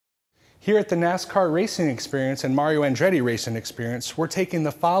Here at the NASCAR Racing Experience and Mario Andretti Racing Experience, we're taking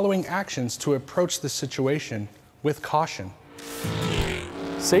the following actions to approach the situation with caution.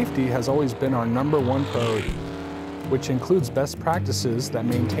 Safety has always been our #1 priority, which includes best practices that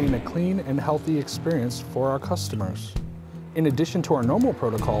maintain a clean and healthy experience for our customers. In addition to our normal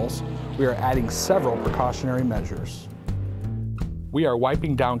protocols, we are adding several precautionary measures. We are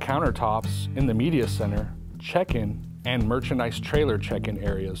wiping down countertops in the media center, check-in, and merchandise trailer check-in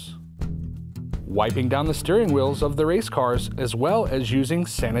areas. Wiping down the steering wheels of the race cars, as well as using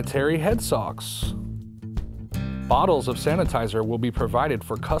sanitary head socks. Bottles of sanitizer will be provided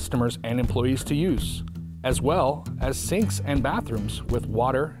for customers and employees to use, as well as sinks and bathrooms with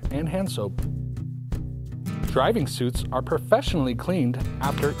water and hand soap. Driving suits are professionally cleaned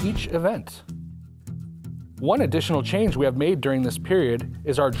after each event. One additional change we have made during this period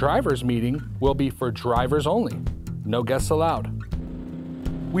is our drivers' meeting will be for drivers only, no guests allowed.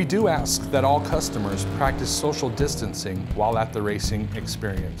 We do ask that all customers practice social distancing while at the racing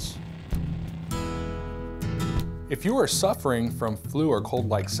experience. If you are suffering from flu or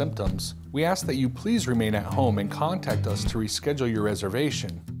cold-like symptoms, we ask that you please remain at home and contact us to reschedule your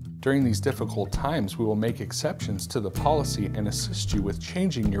reservation. During these difficult times, we will make exceptions to the policy and assist you with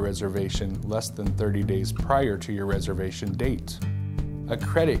changing your reservation less than 30 days prior to your reservation date. A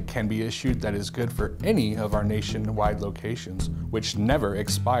credit can be issued that is good for any of our nationwide locations, which never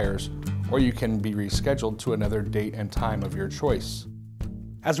expires, or you can be rescheduled to another date and time of your choice.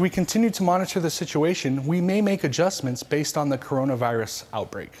 As we continue to monitor the situation, we may make adjustments based on the coronavirus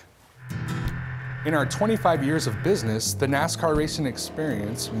outbreak. In our 25 years of business, the NASCAR Racing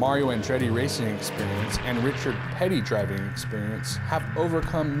Experience, Mario Andretti Racing Experience, and Richard Petty Driving Experience have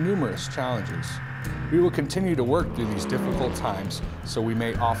overcome numerous challenges. We will continue to work through these difficult times so we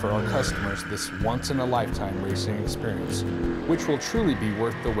may offer our customers this once-in-a-lifetime racing experience, which will truly be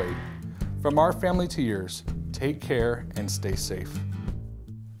worth the wait. From our family to yours, take care and stay safe.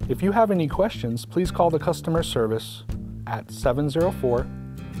 If you have any questions, please call the customer service at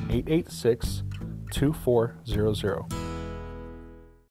 704-886-2400.